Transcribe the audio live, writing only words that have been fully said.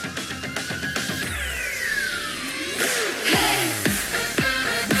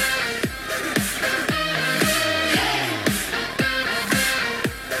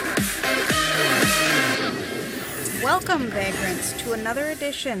Welcome, vagrants, to another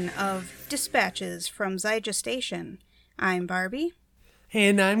edition of Dispatches from Zyja Station. I'm Barbie.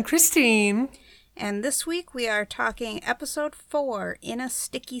 And I'm Christine. And this week we are talking Episode 4, In a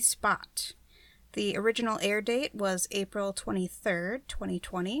Sticky Spot. The original air date was April 23rd,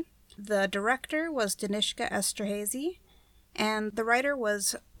 2020. The director was Danishka Esterhazy, and the writer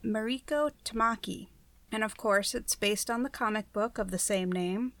was Mariko Tamaki. And of course, it's based on the comic book of the same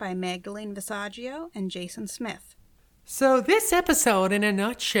name by Magdalene Visaggio and Jason Smith. So this episode, in a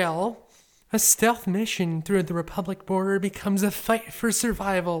nutshell, a stealth mission through the Republic border becomes a fight for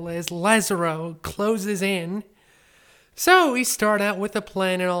survival as Lazaro closes in. So we start out with a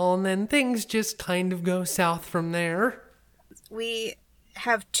plan and all, and then things just kind of go south from there. We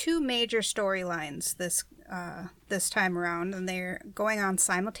have two major storylines this time around, and they're going on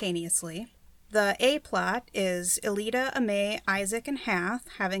simultaneously. The A plot is Elida, Amay, Isaac, and Hath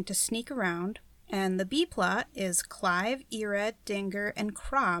having to sneak around, and the B plot is Clive, Ired, Dinger, and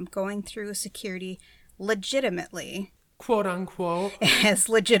Crom going through security legitimately. Quote unquote. As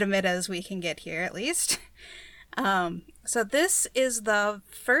legitimate as we can get here, at least. So this is the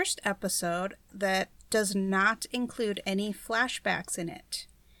first episode that does not include any flashbacks in it.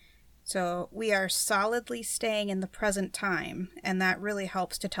 So we are solidly staying in the present time, and that really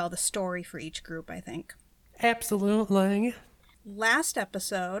helps to tell the story for each group, I think. Absolutely. Last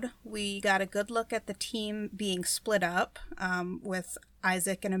episode, we got a good look at the team being split up, with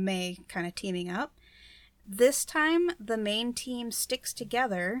Isaac and Amay kind of teaming up. This time, the main team sticks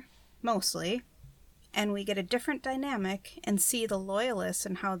together, mostly, and we get a different dynamic and see the loyalists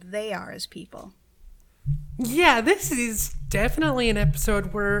and how they are as people. Yeah, this is definitely an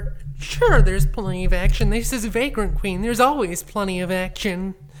episode where, sure, there's plenty of action. This is Vagrant Queen. There's always plenty of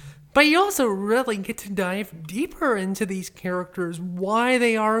action. But you also really get to dive deeper into these characters, why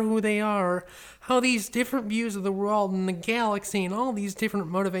they are who they are, how these different views of the world and the galaxy and all these different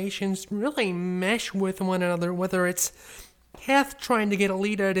motivations really mesh with one another, whether it's Hath trying to get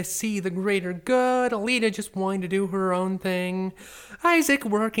Elida to see the greater good, Elida just wanting to do her own thing, Isaac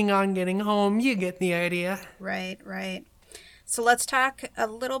working on getting home. You get the idea. Right. So let's talk a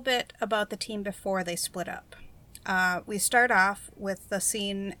little bit about the team before they split up. We start off with the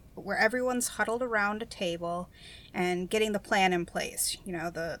scene where everyone's huddled around a table and getting the plan in place. You know,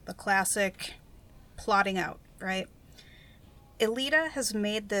 the classic plotting out, right? Elida has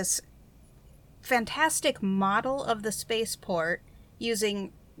made this fantastic model of the spaceport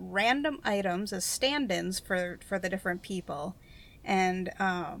using random items as stand-ins for the different people. And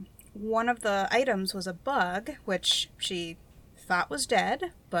one of the items was a bug, which she thought was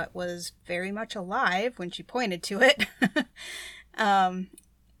dead, but was very much alive when she pointed to it.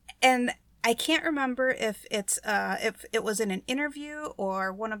 And I can't remember if it was in an interview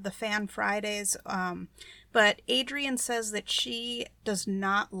or one of the Fan Fridays, but Adrian says that she does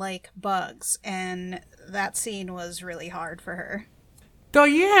not like bugs, and that scene was really hard for her. Though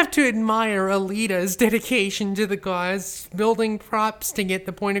you have to admire Elida's dedication to the cause, building props to get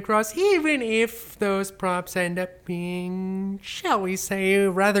the point across, even if those props end up being, shall we say,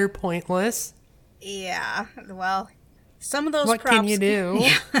 rather pointless. Yeah, well, some of those what props... can you do?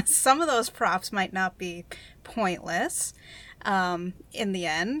 Yeah, some of those props might not be pointless in the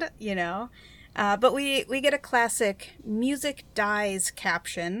end, you know. But we get a classic music dies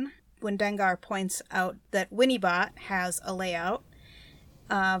caption when Dengar points out that Winnibot has a layout.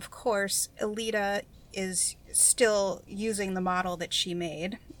 Of course, Elida is still using the model that she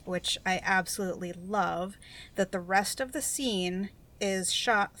made, which I absolutely love, that the rest of the scene is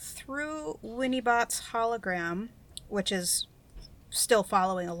shot through Winnibot's hologram, which is still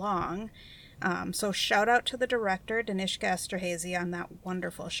following along. So shout out to the director, Danishka Esterhazy, on that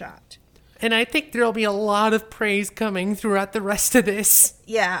wonderful shot. And I think there'll be a lot of praise coming throughout the rest of this.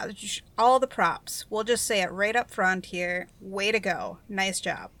 Yeah, all the props. We'll just say it right up front here. Way to go. Nice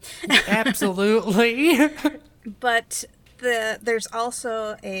job. Absolutely. But there's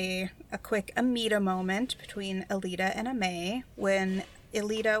also a quick Amida moment between Elida and Amay when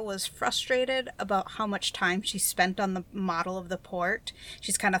Elida was frustrated about how much time she spent on the model of the port.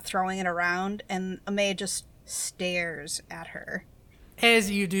 She's kind of throwing it around, and Amay just stares at her.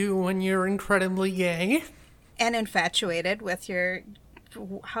 As you do when you're incredibly gay. And infatuated with your...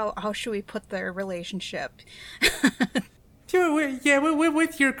 How should we put their relationship? Yeah,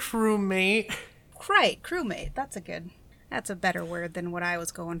 with your crewmate. Right, crewmate. That's a better word than what I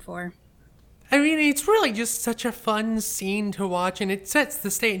was going for. I mean, it's really just such a fun scene to watch, and it sets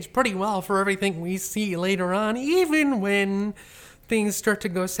the stage pretty well for everything we see later on, even when things start to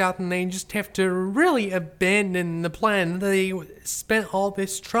go south and they just have to really abandon the plan they spent all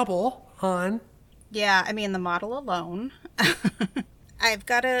this trouble on. Yeah, I mean, the model alone. We've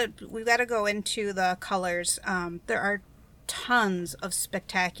got to go into the colors. There are tons of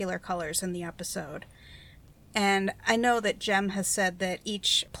spectacular colors in the episode. And I know that Jem has said that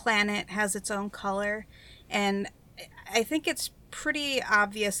each planet has its own color. And I think it's pretty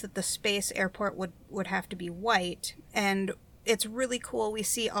obvious that the space airport would have to be white. And it's really cool. We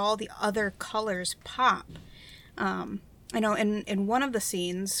see all the other colors pop. I know in one of the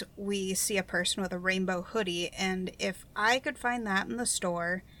scenes, we see a person with a rainbow hoodie. And if I could find that in the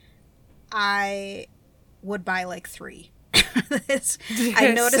store, I would buy like 3.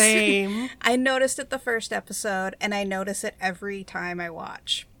 Same. I noticed it the first episode, and I notice it every time I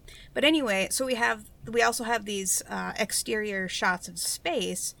watch. But anyway, so we also have these exterior shots of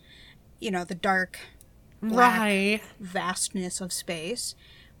space, the dark, black vastness of space.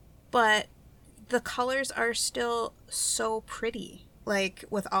 But the colors are still so pretty, like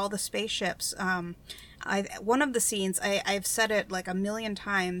with all the spaceships. One of the scenes, I've said it like a million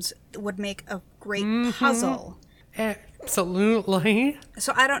times, would make a great puzzle. Absolutely.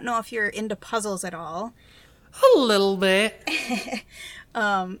 So I don't know if you're into puzzles at all. A little bit.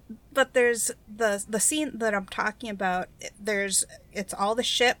 But there's the scene that I'm talking about. It's all the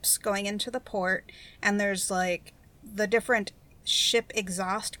ships going into the port, and there's like the different ship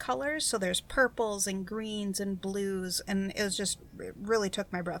exhaust colors. So there's purples and greens and blues, and it really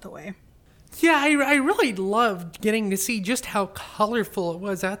took my breath away. Yeah, I really loved getting to see just how colorful it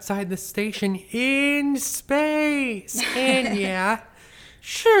was outside the station in space. And yeah,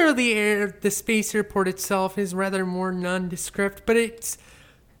 sure, the space airport itself is rather more nondescript, but it's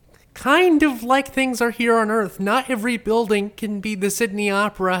kind of like things are here on Earth. Not every building can be the Sydney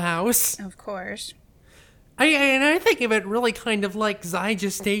Opera House. Of course. I think of it really kind of like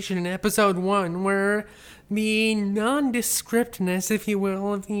Zygia Station in episode 1, where the nondescriptness, if you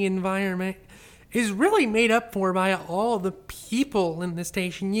will, of the environment is really made up for by all the people in the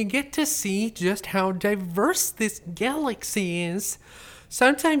station. You get to see just how diverse this galaxy is.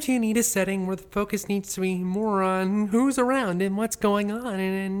 Sometimes you need a setting where the focus needs to be more on who's around and what's going on,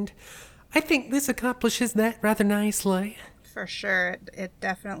 and I think this accomplishes that rather nicely. For sure, it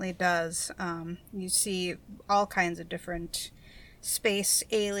definitely does. You see all kinds of different space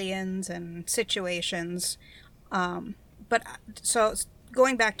aliens and situations. But so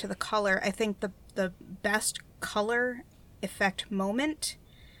going back to the color, I think the best color effect moment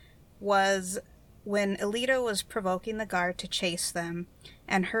was when Alita was provoking the guard to chase them,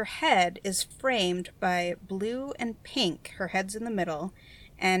 and her head is framed by blue and pink. Her head's in the middle.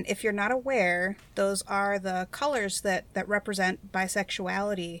 And if you're not aware, those are the colors that represent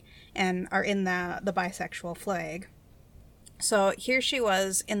bisexuality and are in the bisexual flag. So here she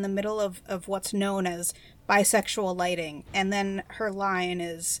was in the middle of what's known as bisexual lighting. And then her line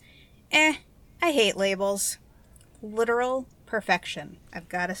is, I hate labels. Literal perfection, I've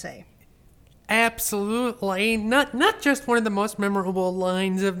got to say. Absolutely. Not just one of the most memorable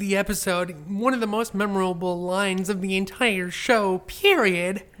lines of the episode, one of the most memorable lines of the entire show,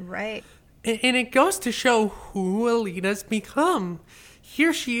 period. Right. And it goes to show who Alita's become.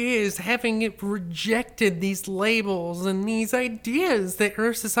 Here she is, having rejected these labels and these ideas that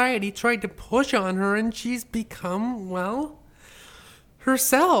her society tried to push on her, and she's become, well,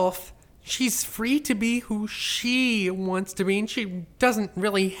 herself. She's free to be who she wants to be, and she doesn't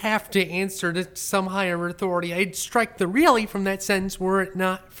really have to answer to some higher authority. I'd strike the really from that sentence were it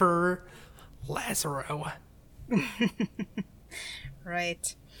not for Lazaro.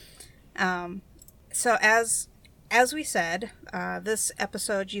 Right. So as we said, this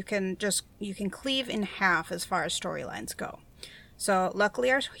episode you can cleave in half as far as storylines go. So luckily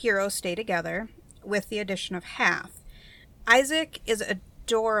our heroes stay together with the addition of Hath. Isaac is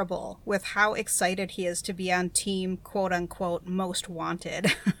adorable with how excited he is to be on team quote-unquote most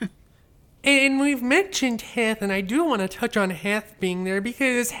wanted. And we've mentioned Hath, and I do want to touch on Hath being there,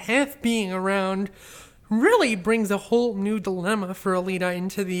 because Hath being around really brings a whole new dilemma for Alita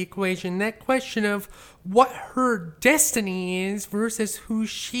into the equation. That question of what her destiny is versus who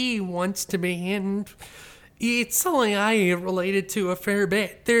she wants to be. And it's something I related to a fair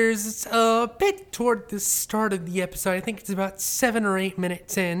bit. There's a bit toward the start of the episode, I think it's about 7 or 8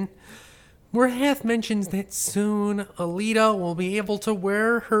 minutes in, where Hath mentions that soon Alita will be able to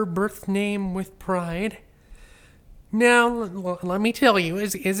wear her birth name with pride. Now, let me tell you,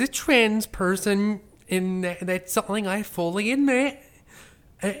 as a trans person, and that's something I fully admit,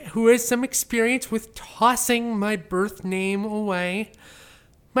 who has some experience with tossing my birth name away,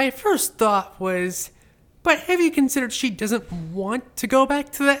 my first thought was, but have you considered she doesn't want to go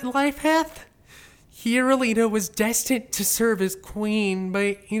back to that life, Hath? Here, Alita was destined to serve as queen,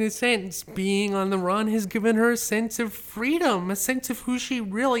 but in a sense, being on the run has given her a sense of freedom, a sense of who she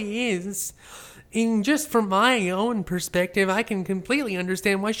really is. And just from my own perspective, I can completely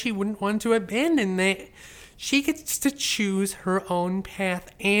understand why she wouldn't want to abandon that. She gets to choose her own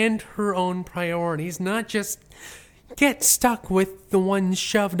path and her own priorities, not just get stuck with the ones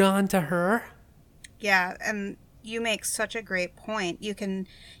shoved onto her. Yeah, and you make such a great point. You can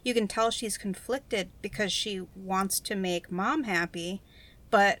tell she's conflicted because she wants to make Mom happy,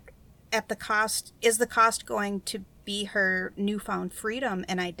 but at the cost, is the cost going to be her newfound freedom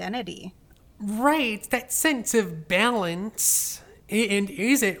and identity? Right, that sense of balance. And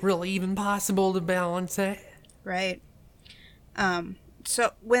is it really even possible to balance it? Right.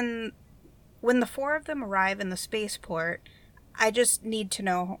 So when the four of them arrive in the spaceport, I just need to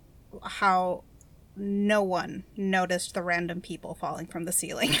know how no one noticed the random people falling from the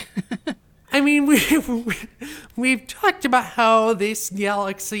ceiling. I mean, we've talked about how this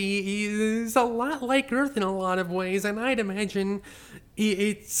galaxy is a lot like Earth in a lot of ways, and I'd imagine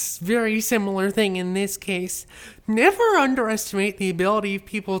it's very similar thing in this case. Never underestimate the ability of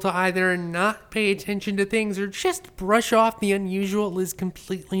people to either not pay attention to things or just brush off the unusual as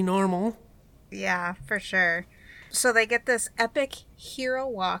completely normal. Yeah, for sure. So they get this epic hero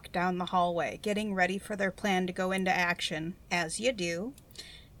walk down the hallway, getting ready for their plan to go into action, as you do.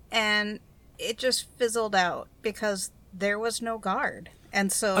 And it just fizzled out because there was no guard.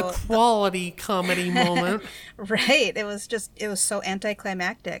 And so a quality comedy moment. Right. It was so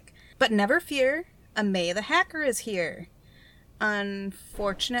anticlimactic. But never fear, Amay the hacker is here.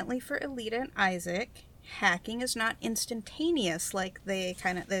 Unfortunately for Alita and Isaac, hacking is not instantaneous like they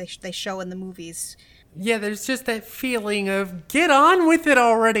show in the movies. Yeah, there's just that feeling of get on with it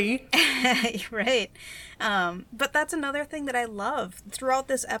already. Right. But that's another thing that I love throughout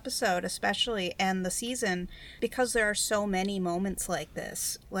this episode, especially, and the season, because there are so many moments like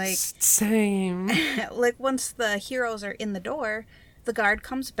this. Like, same. Like once the heroes are in the door, the guard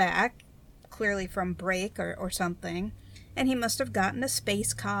comes back, clearly from break or something, and he must have gotten a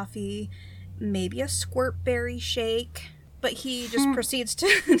space coffee, maybe a squirt berry shake, but he just proceeds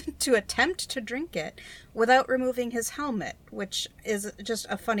to attempt to drink it without removing his helmet, which is just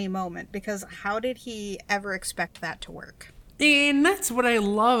a funny moment, because how did he ever expect that to work? And that's what I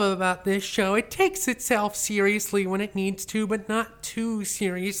love about this show. It takes itself seriously when it needs to, but not too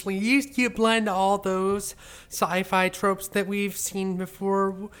seriously. You blend all those sci-fi tropes that we've seen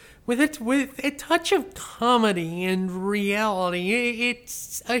before with a touch of comedy and reality.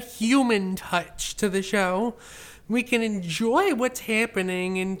 It's a human touch to the show. We can enjoy what's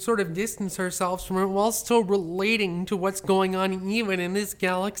happening and sort of distance ourselves from it while still relating to what's going on even in this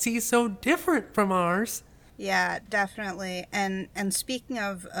galaxy so different from ours. Yeah, definitely. And speaking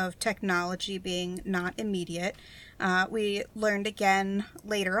of technology being not immediate, we learned again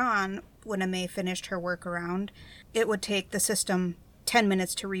later on when Amay finished her workaround, it would take the system 10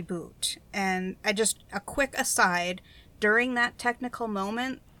 minutes to reboot. And a quick aside, during that technical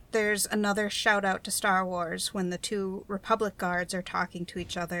moment, there's another shout out to Star Wars when the two Republic guards are talking to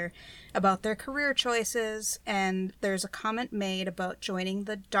each other about their career choices, and there's a comment made about joining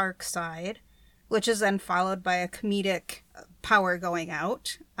the dark side, which is then followed by a comedic power going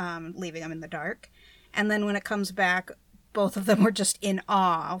out, leaving them in the dark. And then when it comes back, both of them were just in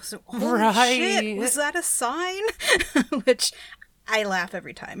awe. So, holy shit, was that a sign? Which I laugh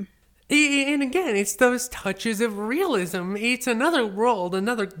every time. And again, it's those touches of realism. It's another world,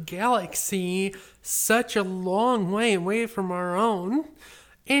 another galaxy, such a long way away from our own.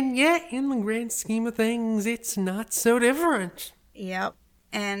 And yet, in the grand scheme of things, it's not so different. Yep.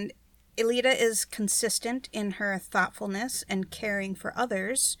 And Alita is consistent in her thoughtfulness and caring for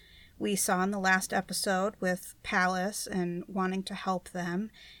others. We saw in the last episode with Palace and wanting to help them.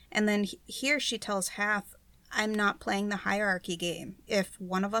 And then here she tells Hath, I'm not playing the hierarchy game. If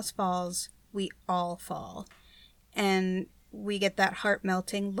one of us falls, we all fall. And we get that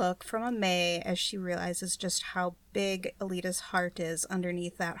heart-melting look from Amay as she realizes just how big Alita's heart is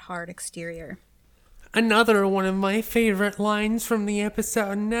underneath that hard exterior. Another one of my favorite lines from the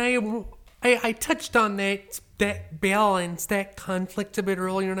episode, and I touched on that balance, that conflict a bit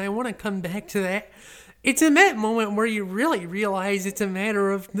earlier, and I want to come back to that. It's in that moment where you really realize it's a matter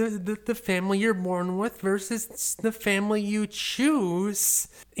of the family you're born with versus the family you choose.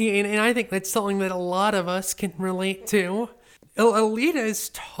 And I think that's something that a lot of us can relate to. Alita is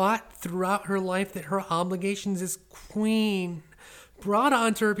taught throughout her life that her obligations as queen, brought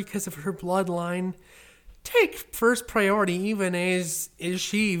onto her because of her bloodline, take first priority, even as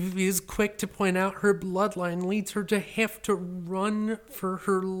she is quick to point out her bloodline leads her to have to run for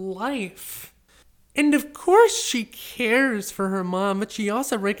her life. And of course she cares for her mom, but she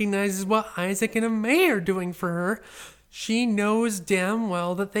also recognizes what Isaac and May are doing for her. She knows damn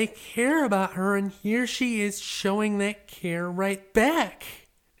well that they care about her, and here she is showing that care right back.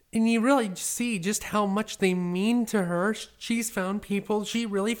 And you really see just how much they mean to her. She's found people she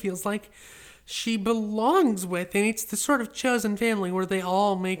really feels like she belongs with, and it's the sort of chosen family where they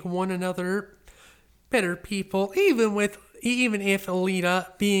all make one another better people, even if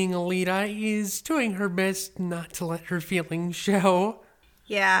Alita, being Alita, is doing her best not to let her feelings show.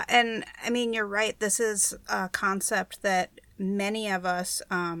 Yeah, and I mean, you're right. This is a concept that many of us,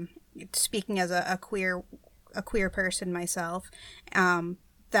 speaking as a queer person myself,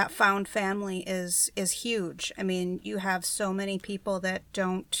 that found family is huge. I mean, you have so many people that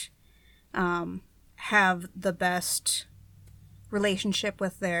don't have the best relationship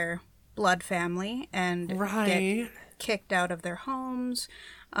with their blood family and get kicked out of their homes,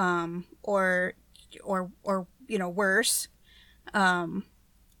 or worse.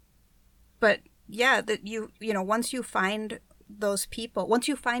 But yeah, that once you find those people, once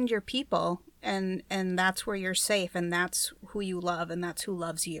you find your people, and that's where you're safe, and that's who you love, and that's who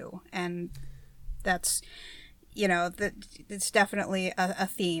loves you, and that's it's definitely a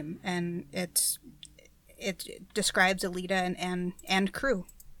theme, and it describes Alita and crew.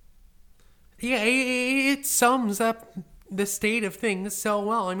 Yeah, it sums up the state of things so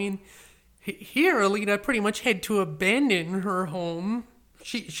well. I mean, here Alita pretty much had to abandon her home.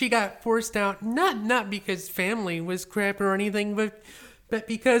 She got forced out, not because family was crap or anything, but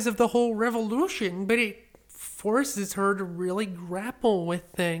because of the whole revolution. But it forces her to really grapple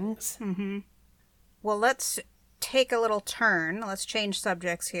with things. Mm-hmm. Well, let's take a little turn. Let's change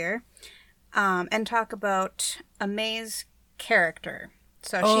subjects here, and talk about May's character.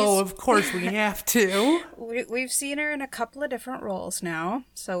 So of course we have to. We've seen her in a couple of different roles now.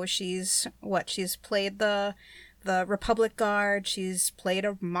 So she's played the Republic Guard. She's played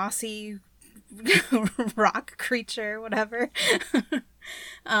a mossy rock creature, whatever.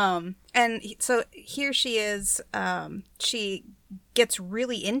 And so here she is. She gets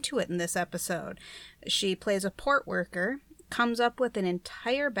really into it in this episode. She plays a port worker, comes up with an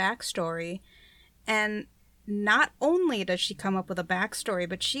entire backstory, and not only does she come up with a backstory,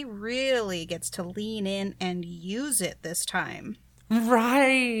 but she really gets to lean in and use it this time.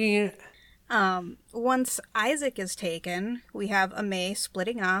 Right. Once Isaac is taken, we have May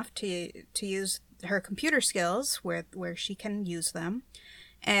splitting off to use her computer skills where she can use them.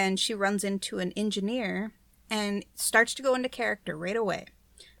 And she runs into an engineer and starts to go into character right away.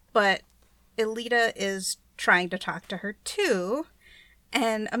 But Alita is trying to talk to her too.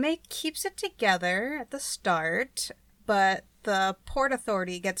 And May keeps it together at the start, but the Port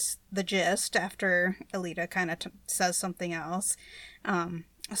Authority gets the gist after Alita kind of says something else.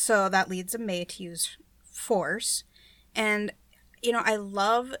 So that leads May to use force. And, I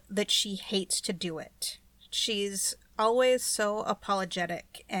love that she hates to do it. She's always so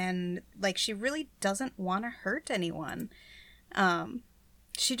apologetic and, she really doesn't want to hurt anyone.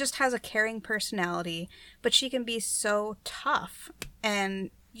 She just has a caring personality, but she can be so tough. And,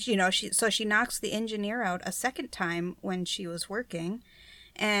 she knocks the engineer out a second time when she was working.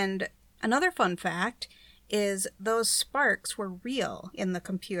 And another fun fact is those sparks were real in the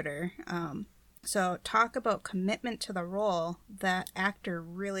computer. So talk about commitment to the role. That actor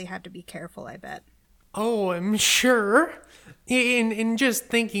really had to be careful, I bet. Oh, I'm sure. In just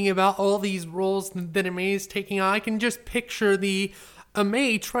thinking about all these roles that May is taking on, I can just picture the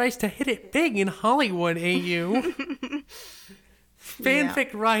May tries to hit it big in Hollywood, AU.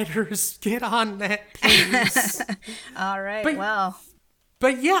 Fanfic writers, get on that, please. All right,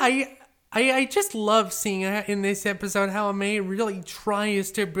 But yeah, I just love seeing in this episode how May really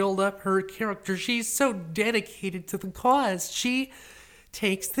tries to build up her character. She's so dedicated to the cause. She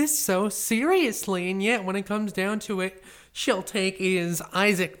takes this so seriously, and yet when it comes down to it, she'll take, as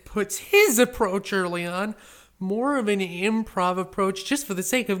Isaac puts his approach early on, more of an improv approach just for the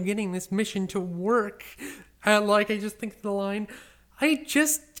sake of getting this mission to work. I just think of the line, I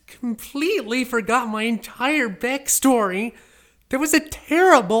just completely forgot my entire backstory. That was a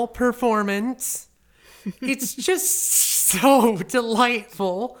terrible performance. It's just so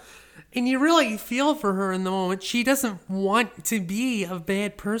delightful. And you really feel for her in the moment. She doesn't want to be a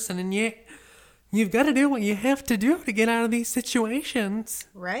bad person, and yet you've got to do what you have to do to get out of these situations.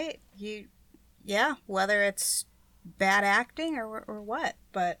 Right. Whether it's bad acting or what.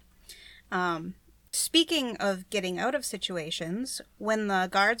 But speaking of getting out of situations, when the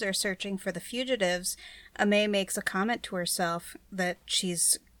guards are searching for the fugitives, May makes a comment to herself that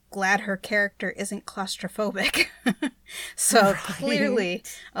she's glad her character isn't claustrophobic. So clearly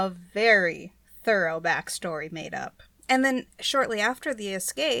a very thorough backstory made up. And then shortly after the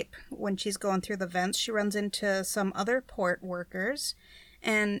escape, when she's going through the vents, she runs into some other port workers.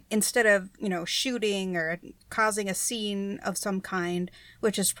 And instead of, shooting or causing a scene of some kind,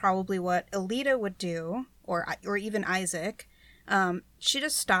 which is probably what Elita would do, or even Isaac, she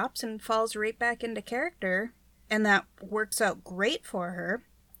just stops and falls right back into character. And that works out great for her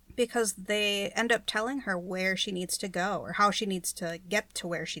because they end up telling her where she needs to go or how she needs to get to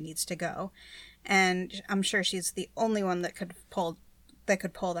where she needs to go. And I'm sure she's the only one that could pull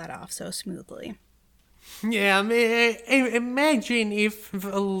that off so smoothly. Yeah, imagine if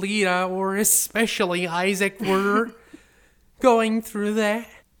Alita or especially Isaac were going through that.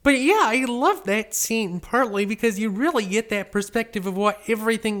 But yeah, I love that scene, partly because you really get that perspective of what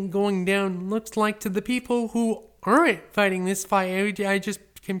everything going down looks like to the people who aren't fighting this fight. I just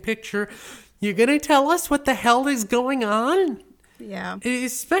can picture, you're gonna tell us what the hell is going on? Yeah.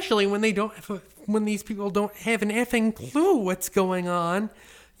 Especially when when these people don't have an effing clue what's going on.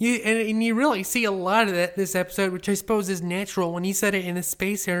 And you really see a lot of that this episode, which I suppose is natural when he said it in a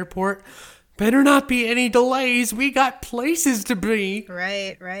space airport. Better not be any delays. We got places to be.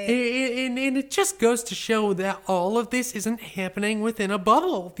 Right. And it just goes to show that all of this isn't happening within a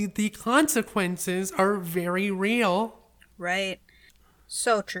bubble. The consequences are very real. Right.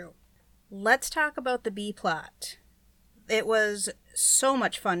 So true. Let's talk about the B plot. It was so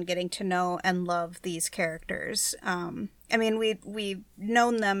much fun getting to know and love these characters. We've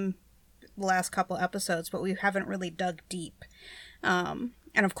known them the last couple episodes, but we haven't really dug deep. And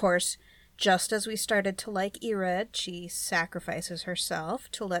of course, just as we started to like Irid, she sacrifices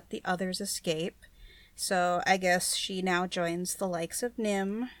herself to let the others escape. So I guess she now joins the likes of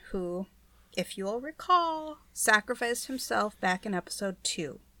Nim, who, if you'll recall, sacrificed himself back in episode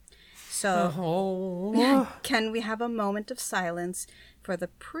 2. So, can we have a moment of silence for the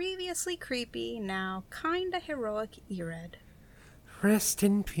previously creepy, now kinda heroic Irid? Rest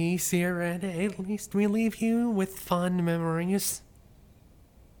in peace, Irid. At least we leave you with fond memories.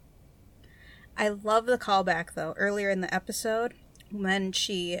 I love the callback, though, earlier in the episode, when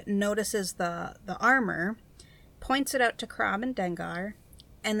she notices the armor, points it out to Krob and Dengar,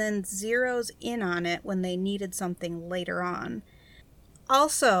 and then zeroes in on it when they needed something later on.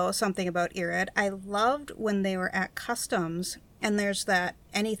 Also, something about Irid, I loved when they were at customs, and there's that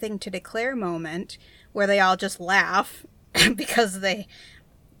anything to declare moment where they all just laugh because they,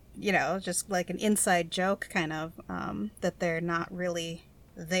 just like an inside joke kind of, that they're not really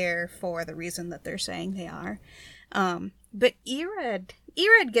there for the reason that they're saying they are. But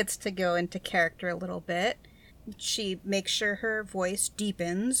Irid gets to go into character a little bit. She makes sure her voice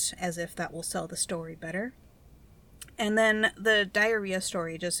deepens, as if that will sell the story better. And then the diarrhea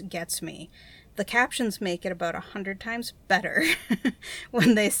story just gets me. The captions make it about 100 times better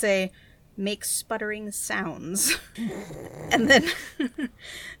when they say, make sputtering sounds. and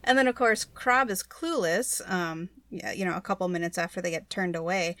then of course, Krob is clueless, a couple minutes after they get turned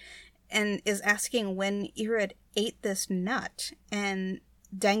away, and is asking when Irid ate this nut. And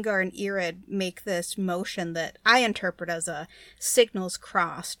Dengar and Irid make this motion that I interpret as a signals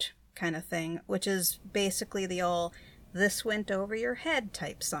crossed kind of thing, which is basically the old "this went over your head"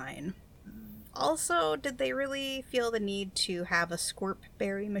 type sign. Also, did they really feel the need to have a squirp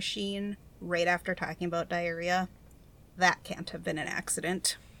berry machine right after talking about diarrhea? That can't have been an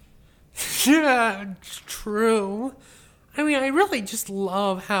accident. Yeah, it's true. I mean, I really just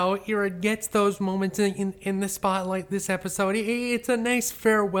love how Irid gets those moments in the spotlight this episode. It's a nice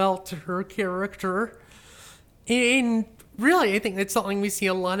farewell to her character. And really, I think that's something we see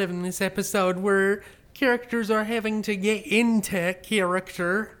a lot of in this episode, where characters are having to get into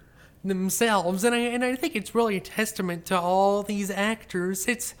character themselves. And I think it's really a testament to all these actors.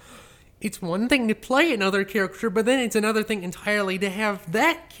 It's one thing to play another character, but then it's another thing entirely to have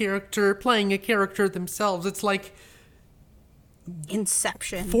that character playing a character themselves. It's like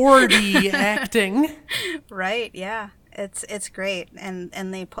Inception. 4D acting. Right, yeah. It's great, and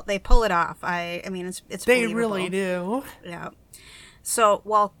they pull it off. I mean, it's they believable. really do. Yeah. So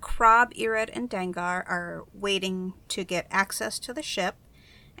while Krob, Irid, and Dengar are waiting to get access to the ship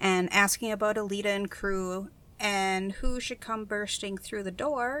and asking about Alita and crew, and who should come bursting through the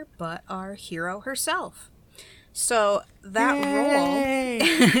door but our hero herself. So that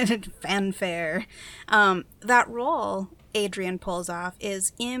role, fanfare, that role Adrian pulls off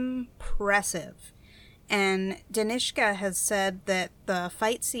is impressive. And Danishka has said that the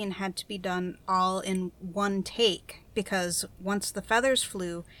fight scene had to be done all in one take because once the feathers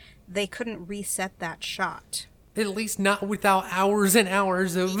flew, they couldn't reset that shot. At least not without hours and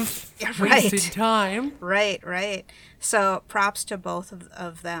hours of wasted time. Right. So props to both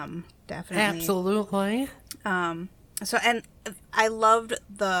of them, definitely. Absolutely. So, and I loved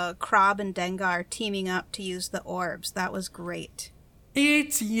the Krob and Dengar teaming up to use the orbs. That was great.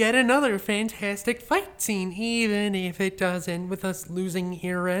 It's yet another fantastic fight scene, even if it does end with us losing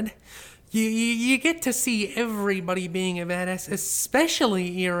Irid. You get to see everybody being a badass,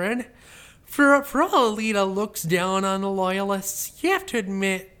 especially Irid. For all Alita looks down on the Loyalists, you have to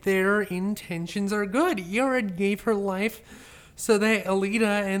admit their intentions are good. Irid gave her life so that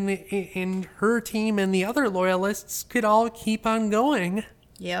Alita and her team and the other Loyalists could all keep on going.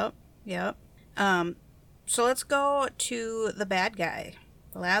 Yep. So let's go to the bad guy,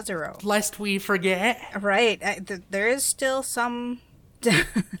 Lazaro. Lest we forget. Right. There is still some...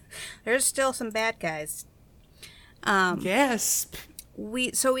 There's still some bad guys. Yes.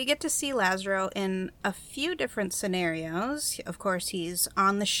 We get to see Lazaro in a few different scenarios. Of course, he's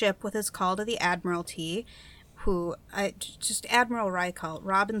on the ship with his call to the Admiralty, who Admiral Rykal,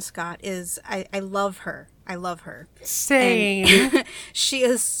 Robin Scott is. I love her. I love her. Same. And she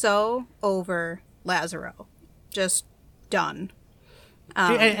is so over Lazaro, just done.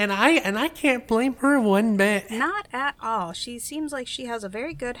 And I can't blame her one bit. Not at all. She seems like she has a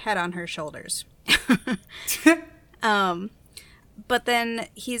very good head on her shoulders. But then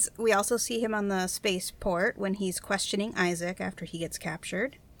we also see him on the spaceport when he's questioning Isaac after he gets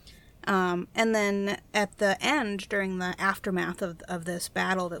captured. And then at the end, during the aftermath of this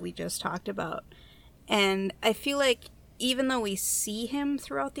battle that we just talked about. And I feel like even though we see him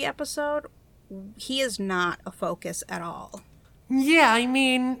throughout the episode, he is not a focus at all. Yeah, I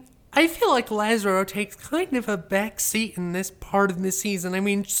mean, I feel like Lazaro takes kind of a back seat in this part of the season. I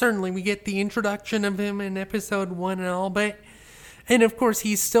mean, certainly we get the introduction of him in episode 1 and all, and of course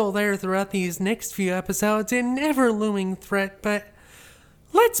he's still there throughout these next few episodes, an ever-looming threat, but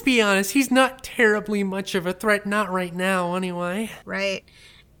let's be honest, he's not terribly much of a threat, not right now anyway. Right.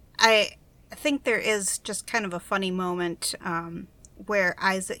 I think there is just kind of a funny moment where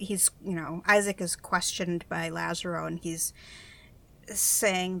Isaac is questioned by Lazaro, and he's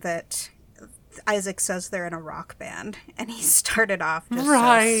saying that Isaac says they're in a rock band, and he started off just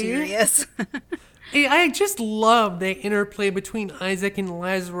so serious. I just love the interplay between Isaac and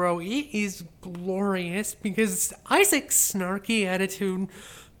Lazaro. It is glorious because Isaac's snarky attitude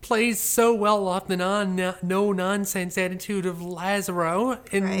plays so well off the no-nonsense attitude of Lazaro.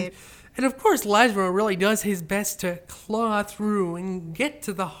 And of course, Lazaro really does his best to claw through and get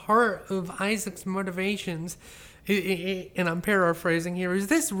to the heart of Isaac's motivations. And I'm paraphrasing here. Is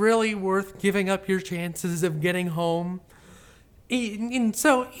this really worth giving up your chances of getting home? And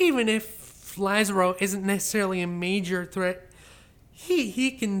so even if Lazaro isn't necessarily a major threat,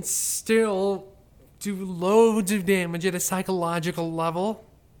 he can still do loads of damage at a psychological level.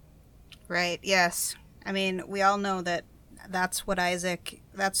 Right, yes. I mean, we all know that's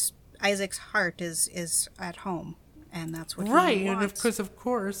Isaac's heart is at home, and that's what he wants. Right, and of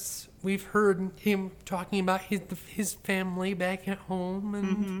course, we've heard him talking about his family back at home,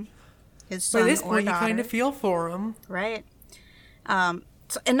 and his son by this or point, daughter. you kind of feel for him. Right.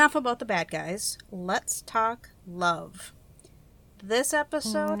 So enough about the bad guys. Let's talk love. This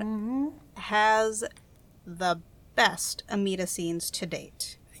episode has the best Amita scenes to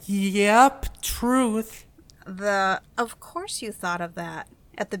date. Yep, truth. Of course you thought of that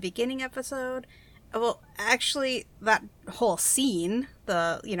at the beginning episode. Well, actually, that whole scene,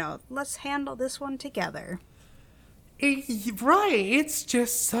 let's handle this one together. Right, it's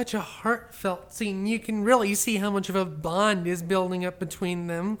just such a heartfelt scene. You can really see how much of a bond is building up between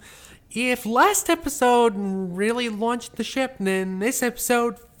them. If last episode really launched the ship, then this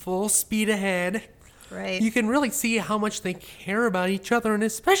episode, full speed ahead. Right. You can really see how much they care about each other, and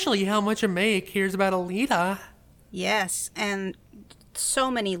especially how much Amaya cares about Alita. Yes, and so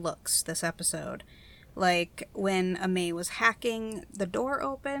many looks this episode. Like, when Amaya was hacking the door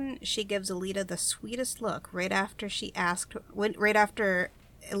open, she gives Alita the sweetest look right after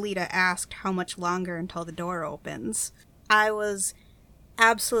Alita asked how much longer until the door opens. I was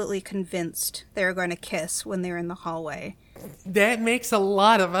absolutely convinced they were going to kiss when they were in the hallway. That makes a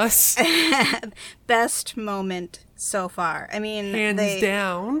lot of us. Best moment so far. I mean, hands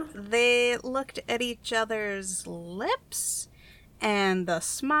down. They looked at each other's lips and the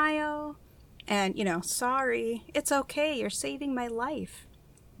smile. And, sorry, it's okay, you're saving my life.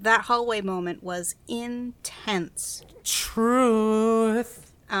 That hallway moment was intense.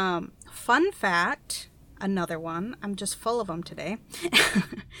 Truth. Fun fact, another one, I'm just full of them today.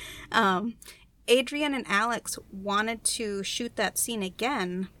 Adrian and Alex wanted to shoot that scene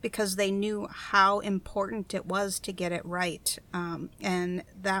again because they knew how important it was to get it right. And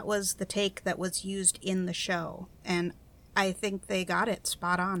that was the take that was used in the show. And I think they got it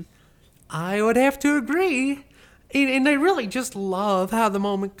spot on. I would have to agree. And I really just love how the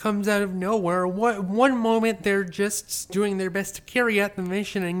moment comes out of nowhere. One moment they're just doing their best to carry out the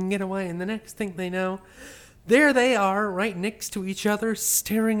mission and get away, and the next thing they know, there they are, right next to each other,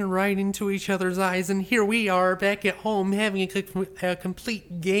 staring right into each other's eyes. And here we are back at home having a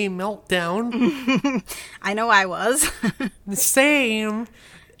complete gay meltdown. I know I was. Same.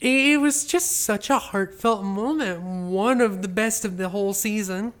 It was just such a heartfelt moment. One of the best of the whole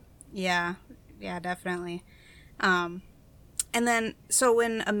season. Yeah, definitely. And then, so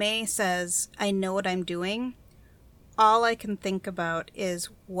when Amay says, I know what I'm doing, all I can think about is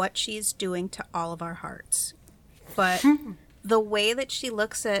what she's doing to all of our hearts. But the way that she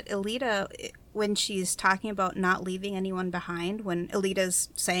looks at Elita when she's talking about not leaving anyone behind, when Elita's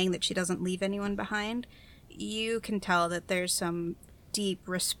saying that she doesn't leave anyone behind, you can tell that there's some deep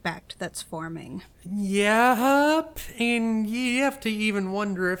respect that's forming. Yep, and you have to even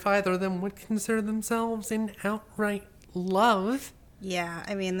wonder if either of them would consider themselves in outright love. Yeah,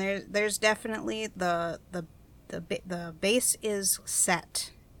 I mean, there's definitely the base is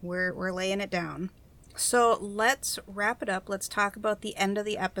set. We're laying it down. So let's wrap it up. Let's talk about the end of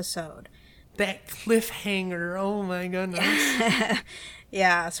the episode. That cliffhanger, oh my goodness.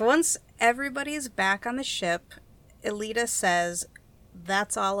 Yeah, so once everybody's back on the ship, Elita says,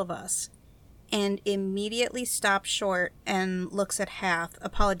 that's all of us, and immediately stops short and looks at Hath,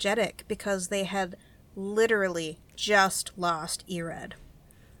 apologetic, because they had literally just lost Ered.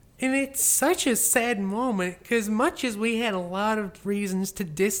 And it's such a sad moment, because much as we had a lot of reasons to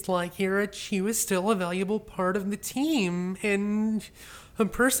dislike Ered, she was still a valuable part of the team, and a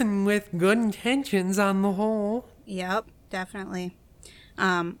person with good intentions on the whole. Yep, definitely.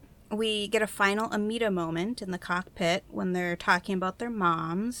 We get a final Amita moment in the cockpit when they're talking about their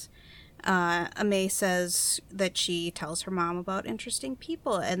moms. Amay says that she tells her mom about interesting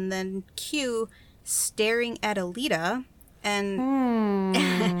people, and then Q staring at Elita, and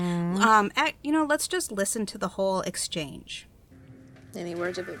let's just listen to the whole exchange. Any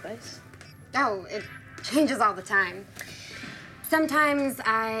words of advice? Oh, it changes all the time. Sometimes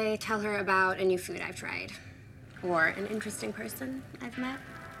I tell her about a new food I've tried, or an interesting person I've met.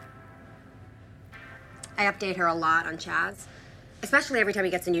 I update her a lot on Chaz, especially every time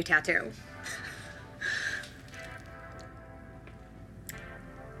he gets a new tattoo.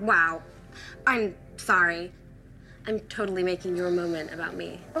 Wow, I'm sorry. I'm totally making your moment about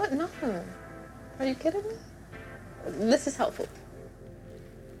me. What? No. Are you kidding me? This is helpful.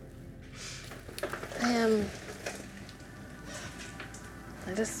 I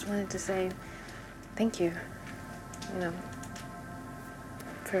just wanted to say thank you,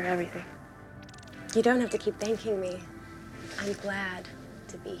 for everything. You don't have to keep thanking me. I'm glad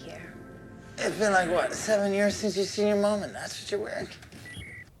to be here. It's been like, 7 years since you've seen your mom, and that's what you're wearing?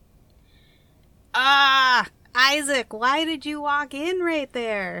 Isaac, why did you walk in right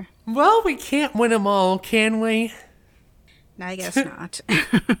there? Well, we can't win them all, can we? I guess not.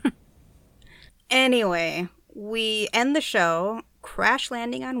 Anyway, we end the show crash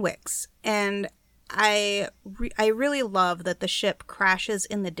landing on Wix, and I really love that the ship crashes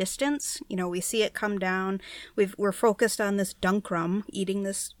in the distance. We see it come down. We're focused on this Dunkrum eating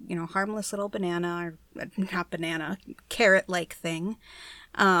this, harmless little banana, or not banana, carrot-like thing.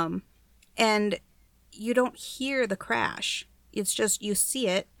 And you don't hear the crash. It's just you see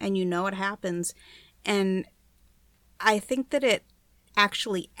it and you know what happens. And I think that it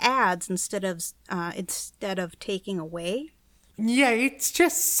actually adds instead of taking away. Yeah, it's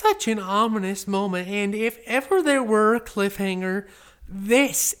just such an ominous moment, and if ever there were a cliffhanger,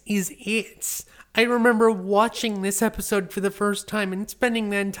 this is it. I remember watching this episode for the first time and spending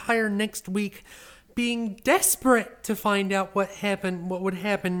the entire next week being desperate to find out what would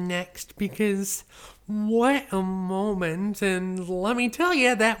happen next, because what a moment, and let me tell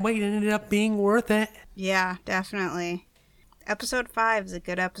you, that wait ended up being worth it. Yeah, definitely. Episode 5 is a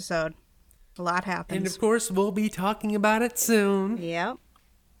good episode. A lot happens. And of course, we'll be talking about it soon. Yep.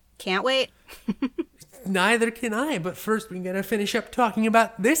 Can't wait. Neither can I, but first we gotta finish up talking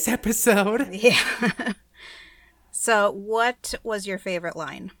about this episode. Yeah. So, what was your favorite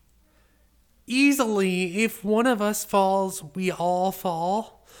line? Easily, if one of us falls, we all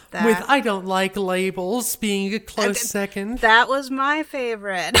fall. With I don't like labels being a close second. That was my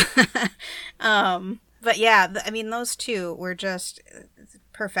favorite. But yeah, those two were just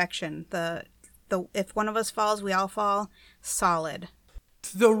perfection. The if one of us falls, we all fall. Solid.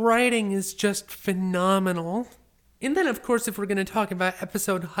 The writing is just phenomenal. And then, of course, if we're going to talk about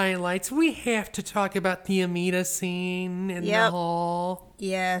episode highlights, we have to talk about the Amita scene in the hall.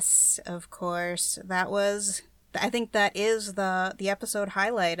 Yes, of course. That was I think that is the episode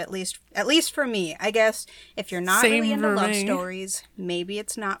highlight, at least for me. I guess if you're not really into love stories, maybe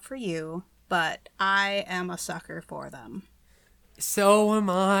it's not for you, but I am a sucker for them. So am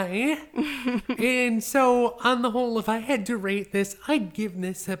I. And so, on the whole, if I had to rate this, I'd give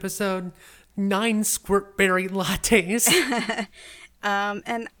this episode 9 squirtberry lattes.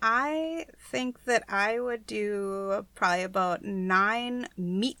 And I think that I would do probably about 9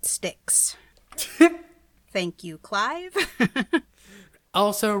 meat sticks. Thank you, Clive.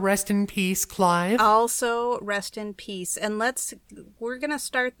 Also, rest in peace, Clive. Also, rest in peace. And we're going to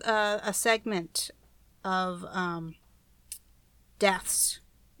start a segment of deaths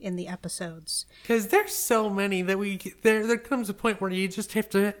in the episodes. Because there's so many that there comes a point where you just have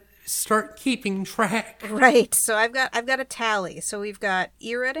to start keeping track. Right. So I've got a tally. So we've got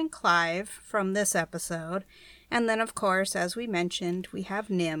Irid and Clive from this episode. And then, of course, as we mentioned, we have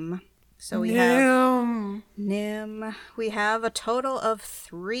Nim. So we have Nim. We have a total of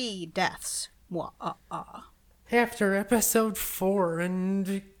 3 deaths. After episode 4,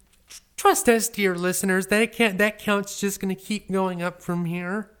 and trust us, dear listeners, that count's just going to keep going up from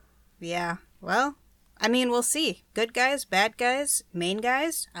here. Yeah. Well, I mean, we'll see. Good guys, bad guys, main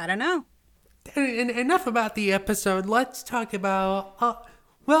guys. I don't know. And enough about the episode. Let's talk about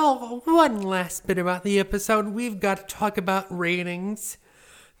one last bit about the episode. We've got to talk about ratings.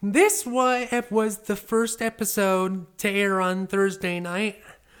 This was the first episode to air on Thursday night,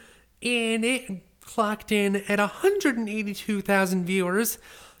 and it clocked in at 182,000 viewers.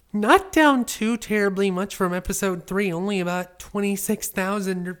 Not down too terribly much from episode 3, only about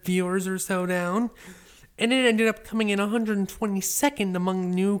 26,000 viewers or so down. And it ended up coming in 122nd among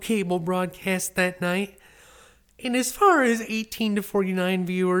new cable broadcasts that night. And as far as 18 to 49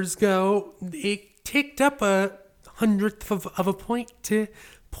 viewers go, it ticked up a hundredth of a point to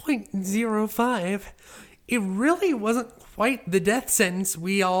 0.05. It really wasn't quite the death sentence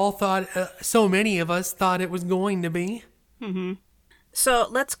we all thought, so many of us thought it was going to be. Mm-hmm. So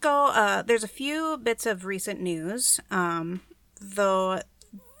let's go, there's a few bits of recent news, though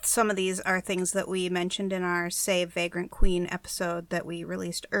some of these are things that we mentioned in our Save Vagrant Queen episode that we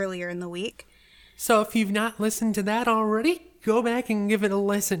released earlier in the week. So if you've not listened to that already, go back and give it a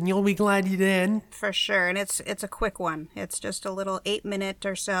listen. You'll be glad you did. For sure, and it's a quick one. It's just a little 8-minute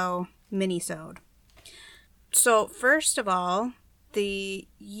or so mini-sode. So first of all, the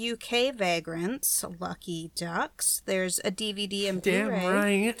UK Vagrants, Lucky Ducks, there's a DVD and Blu-ray. Damn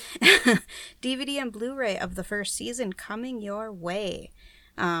right. DVD and Blu-ray of the first season coming your way.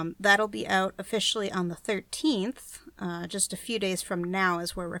 That'll be out officially on the 13th, just a few days from now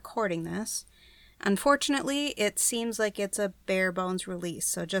as we're recording this. Unfortunately, it seems like it's a bare bones release,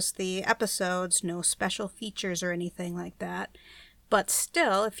 so just the episodes, no special features or anything like that. But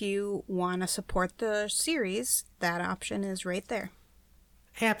still, if you want to support the series, that option is right there.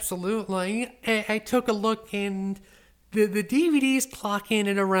 Absolutely. I took a look, and the DVDs clock in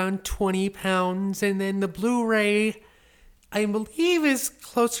at around £20, and then the Blu-ray, I believe, is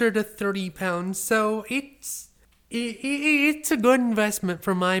closer to £30. So it's a good investment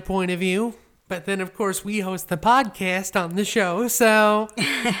from my point of view. But then, of course, we host the podcast on the show, so...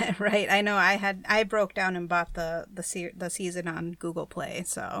 Right, I know. I broke down and bought the season on Google Play,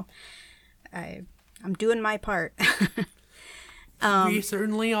 so I'm doing my part. We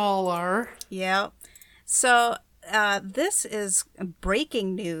certainly all are. Yeah. So this is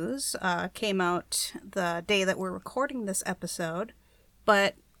breaking news. Came out the day that we're recording this episode,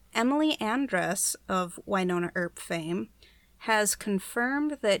 but Emily Andress of Wynonna Earp fame has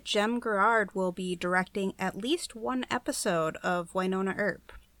confirmed that Jem Gerard will be directing at least one episode of Wynonna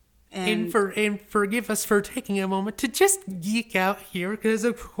Earp. And forgive us for taking a moment to just geek out here, because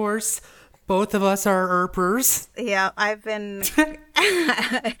of course both of us are Earpers. Yeah, I've been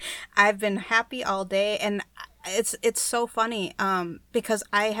happy all day, and it's so funny because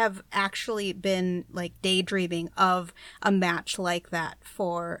I have actually been like daydreaming of a match like that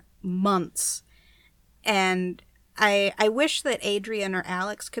for months, and I wish that Adrian or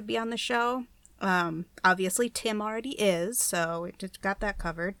Alex could be on the show. Obviously Tim already is, so we just got that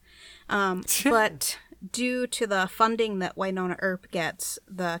covered. But due to the funding that Wynonna Earp gets,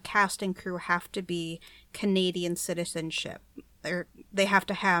 the cast and crew have to be Canadian citizenship. They have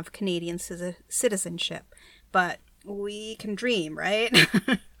to have Canadian citizenship. But we can dream, right?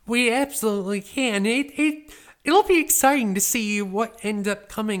 We absolutely can. It'll be exciting to see what ends up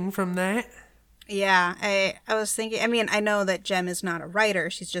coming from that. Yeah, I was thinking, I mean, I know that Jem is not a writer.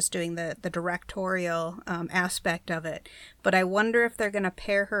 She's just doing the directorial aspect of it. But I wonder if they're going to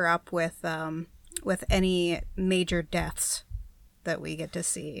pair her up with any major deaths that we get to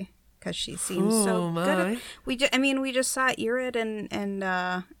see. because she seems Oh, so my. good. We just saw Irid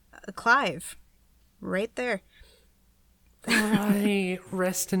and Clive right there. Right.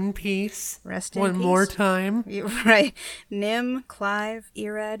 Rest in peace. Rest in One peace. more time. Right. Nim, Clive,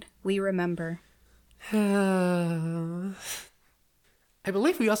 Irid, we remember. I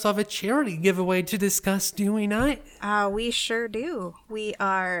believe we also have a charity giveaway to discuss, do we not? We sure do. We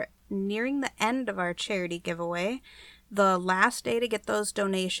are nearing the end of our charity giveaway. The last day to get those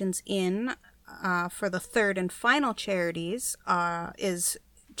donations in for the third and final charities is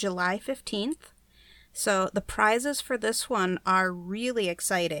July 15th. So the prizes for this one are really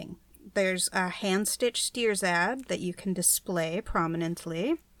exciting. There's a hand-stitched Steers ad that you can display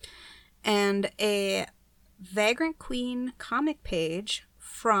prominently, and a Vagrant Queen comic page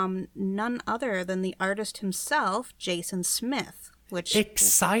from none other than the artist himself, Jason Smith, which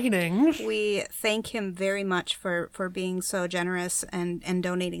Exciting. we thank him very much for being so generous and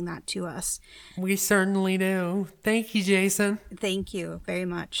donating that to us. We certainly do. Thank you, Jason. Thank you very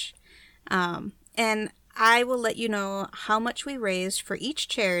much. And I will let you know how much we raised for each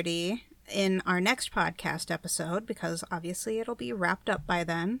charity in our next podcast episode, because obviously it'll be wrapped up by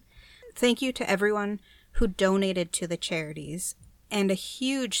then. Thank you to everyone who donated to the charities, and a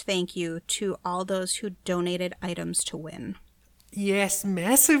huge thank you to all those who donated items to win. Yes,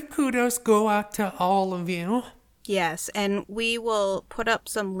 massive kudos go out to all of you. Yes, and we will put up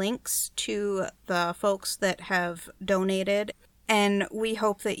some links to the folks that have donated, and we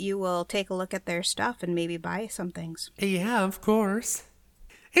hope that you will take a look at their stuff and maybe buy some things. Yeah, of course.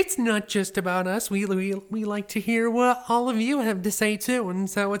 It's not just about us. We like to hear what all of you have to say too. And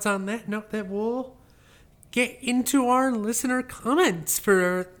so it's on that note that we'll get into our listener comments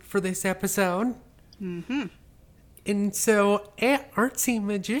for this episode. Mm-hmm. And so at Artsy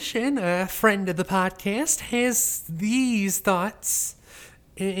Magician, a friend of the podcast, has these thoughts,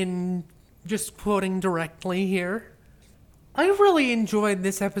 in just quoting directly here. I really enjoyed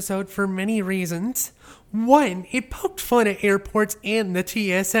this episode for many reasons. One, it poked fun at airports and the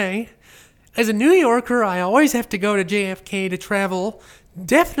TSA. As a New Yorker, I always have to go to JFK to travel.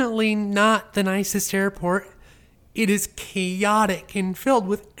 Definitely not the nicest airport. It is chaotic and filled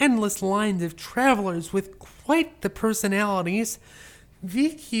with endless lines of travelers with quite the personalities.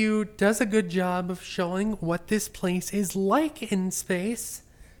 VQ does a good job of showing what this place is like in space.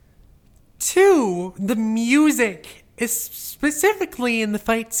 2, the music, specifically in the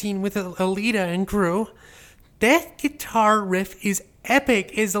fight scene with Alita and crew. That guitar riff is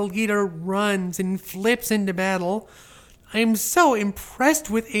epic as Alita runs and flips into battle. I am so impressed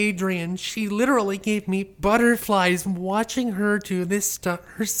with Adrian. She literally gave me butterflies watching her do this stunt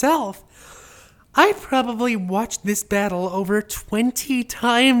herself. I probably watched this battle over 20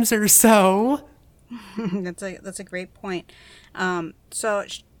 times or so. That's a great point. So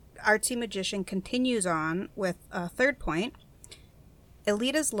Artsy Magician continues on with a third point.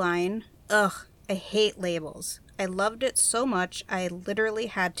 Alita's line, "Ugh, I hate labels. I loved it so much I literally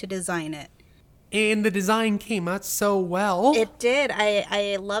had to design it." And the design came out so well. It did.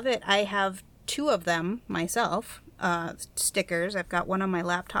 I love it. I have 2 of them myself, stickers. I've got one on my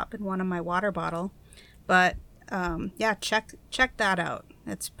laptop and one on my water bottle. But yeah, check that out.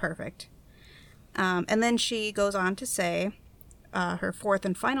 It's perfect. And then she goes on to say, her fourth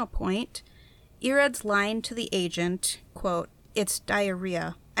and final point, Irid's line to the agent, quote, "It's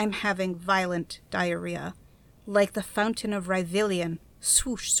diarrhea. I'm having violent diarrhea. Like the fountain of Rivilion.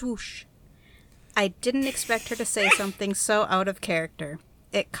 Swoosh, swoosh." I didn't expect her to say something so out of character.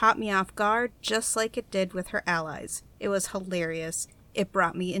 It caught me off guard just like it did with her allies. It was hilarious. It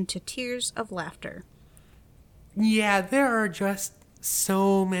brought me into tears of laughter. Yeah, there are just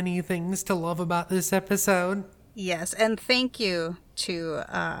so many things to love about this episode. Yes, and thank you to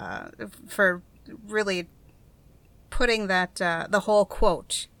for really putting that the whole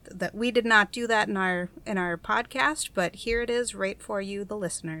quote. That we did not do that in our podcast, but here it is right for you, the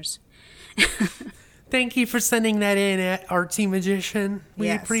listeners. Thank you for sending that in at Artsy Magician. We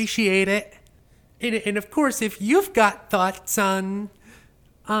appreciate it. And of course, if you've got thoughts on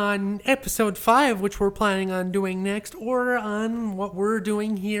episode 5, which we're planning on doing next, or on what we're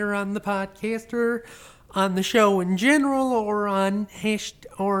doing here on the podcast, or on the show in general, or on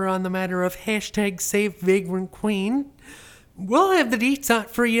the matter of hashtag Save Vagrant Queen, we'll have the deets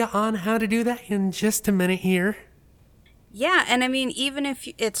out for you on how to do that in just a minute here. Yeah, and I mean, even if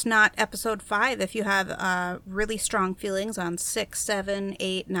it's not episode 5, if you have really strong feelings on 6, 7,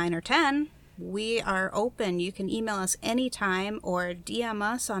 8, 9, or 10, we are open. You can email us anytime or DM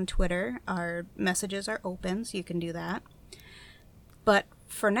us on Twitter. Our messages are open, so you can do that. But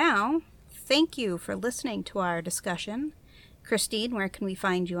for now, thank you for listening to our discussion. Christine, where can we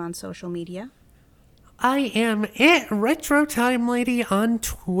find you on social media? I am at Retro Time Lady on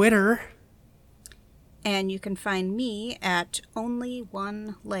Twitter. And you can find me at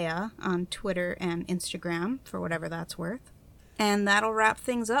Only1Leia on Twitter and Instagram, for whatever that's worth. And that'll wrap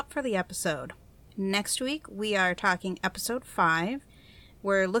things up for the episode. Next week, we are talking episode 5.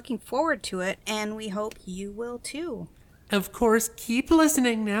 We're looking forward to it, and we hope you will too. Of course, keep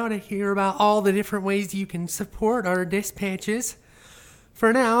listening now to hear about all the different ways you can support our dispatches.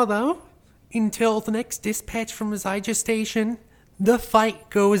 For now, though, until the next dispatch from Zyja Station, the fight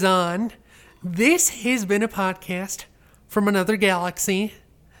goes on. This has been a podcast from another galaxy.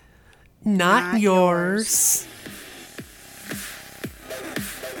 Not yours.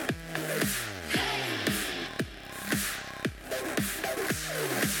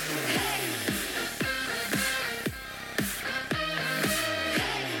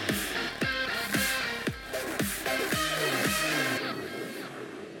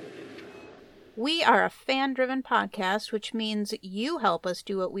 We are a fan-driven podcast, which means you help us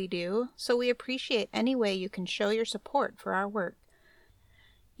do what we do, so we appreciate any way you can show your support for our work.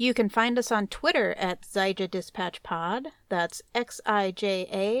 You can find us on Twitter at Zyja Dispatch Pod. That's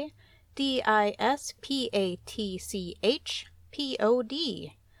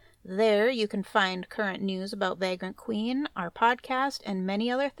XIJADISPATCHPOD. There you can find current news about Vagrant Queen, our podcast, and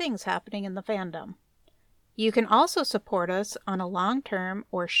many other things happening in the fandom. You can also support us on a long-term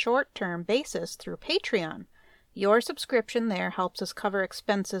or short-term basis through Patreon. Your subscription there helps us cover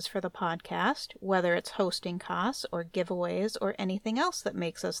expenses for the podcast, whether it's hosting costs or giveaways or anything else that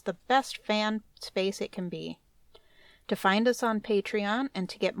makes us the best fan space it can be. To find us on Patreon and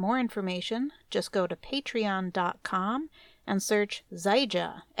to get more information, just go to patreon.com and search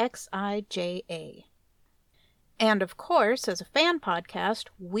Zyja, Xija. And of course, as a fan podcast,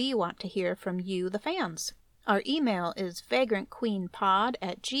 we want to hear from you, the fans. Our email is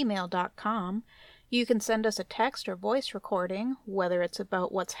vagrantqueenpod@gmail.com. You can send us a text or voice recording, whether it's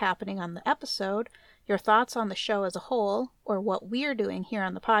about what's happening on the episode, your thoughts on the show as a whole, or what we're doing here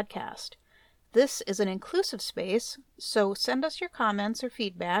on the podcast. This is an inclusive space, so send us your comments or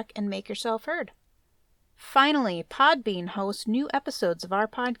feedback and make yourself heard. Finally, Podbean hosts new episodes of our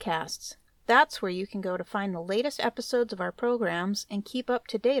podcasts. That's where you can go to find the latest episodes of our programs and keep up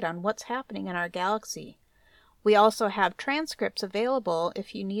to date on what's happening in our galaxy. We also have transcripts available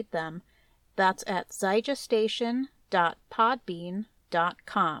if you need them. That's at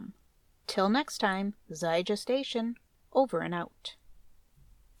zyjastation.podbean.com. Till next time, Zyja Station, over and out.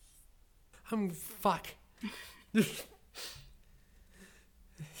 Fuck.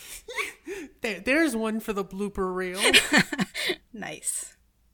 There's one for the blooper reel. Nice.